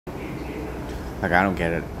Like, I don't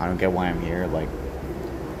get it. I don't get why I'm here. Like,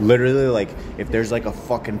 literally, like, if there's, like, a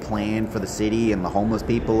fucking plan for the city and the homeless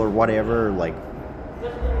people or whatever, like,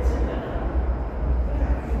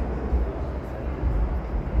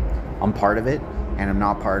 I'm part of it, and I'm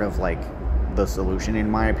not part of, like, the solution, in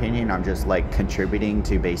my opinion. I'm just, like, contributing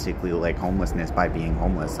to basically, like, homelessness by being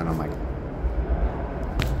homeless. And I'm like,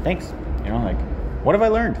 thanks. You know, like, what have I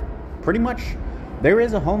learned? Pretty much, there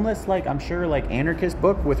is a homeless, like, I'm sure, like, anarchist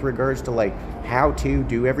book with regards to, like, how to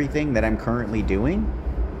do everything that I'm currently doing,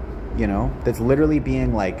 you know, that's literally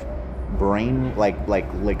being, like, brain,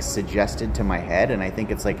 like suggested to my head, and I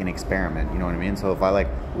think it's, like, an experiment, you know what I mean? So if I, like,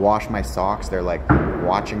 wash my socks, they're, like,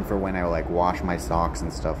 watching for when I, like, wash my socks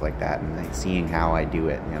and stuff like that, and, like, seeing how I do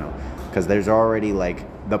it, you know, because there's already,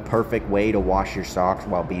 like, the perfect way to wash your socks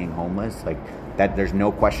while being homeless, like, that, there's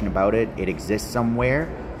no question about it. It exists somewhere,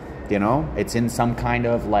 you know, it's in some kind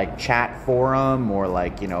of, like, chat forum or,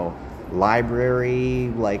 like, you know,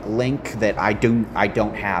 library, like, link that I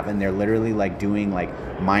don't have, and they're literally, like, doing, like,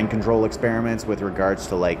 mind control experiments with regards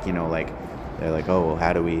to, like, you know, like, they're like, oh, well,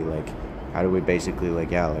 how do we basically, like,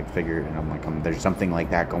 yeah, like, figure, and I'm like, there's something like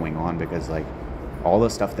that going on, because, like, all the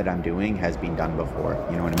stuff that I'm doing has been done before,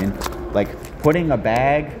 you know what I mean? Like, putting a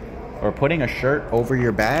bag or putting a shirt over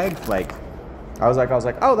your bag, like, I was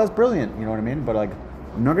like, oh, that's brilliant, you know what I mean? But, like,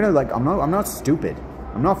 I'm not gonna, like, I'm not stupid.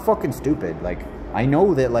 I'm not fucking stupid. Like, I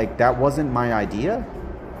know that, like, that wasn't my idea,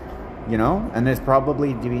 you know? And it's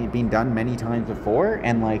probably been done many times before,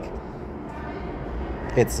 and, like,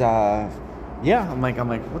 it's, yeah, I'm like,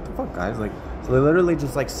 what the fuck, guys? Like, so they literally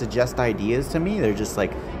just, like, suggest ideas to me. They're just,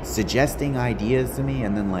 like, suggesting ideas to me,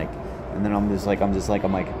 and then, like, I'm just like,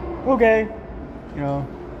 okay, you know?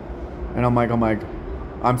 And I'm like,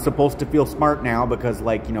 I'm supposed to feel smart now because,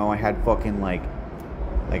 like, you know, I had fucking, like,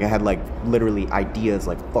 I had, like, literally ideas,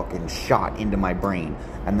 like, fucking shot into my brain.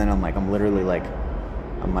 And then I'm like, I'm literally, like,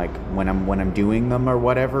 when I'm doing them or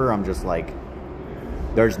whatever, I'm just, like,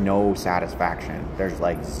 there's no satisfaction. There's,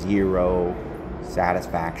 like, zero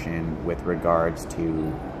satisfaction with regards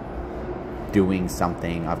to doing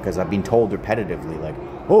something. Because I've been told repetitively, like,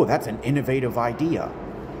 oh, that's an innovative idea,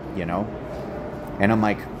 you know? And I'm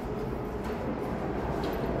like,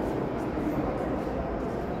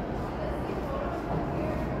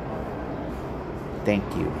 thank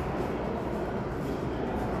you.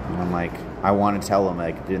 And I'm like, I want to tell them,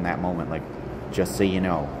 like, in that moment, like, just so you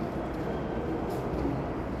know,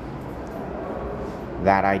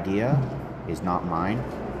 that idea is not mine,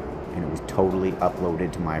 and it was totally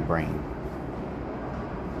uploaded to my brain.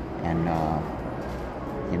 And,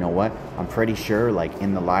 you know what? I'm pretty sure, like,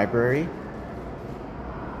 in the library,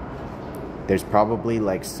 there's probably,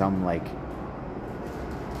 like, some, like,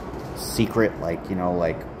 secret, like, you know,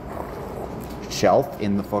 like, shelf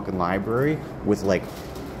in the fucking library with, like,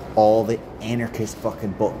 all the anarchist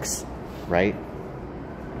fucking books, right?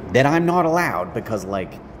 That I'm not allowed because,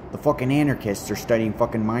 like, the fucking anarchists are studying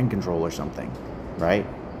fucking mind control or something, right?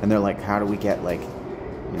 And they're like, how do we get, like,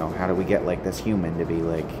 you know, how do we get, like, this human to be,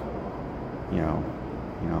 like, you know,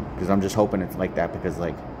 because I'm just hoping it's like that, because,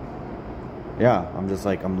 like, yeah, I'm just,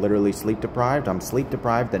 like, I'm literally sleep deprived. I'm sleep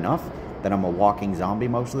deprived enough that I'm a walking zombie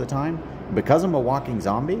most of the time. Because I'm a walking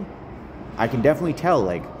zombie, I can definitely tell,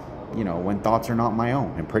 like, you know, when thoughts are not my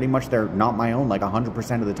own. And pretty much they're not my own, like,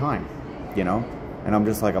 100% of the time, you know? And I'm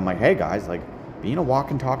just like, hey, guys, like, being a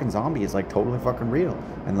walking, talking zombie is, like, totally fucking real.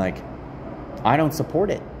 And, like, I don't support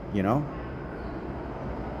it, you know?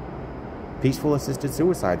 Peaceful assisted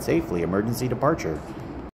suicide, safely, emergency departure.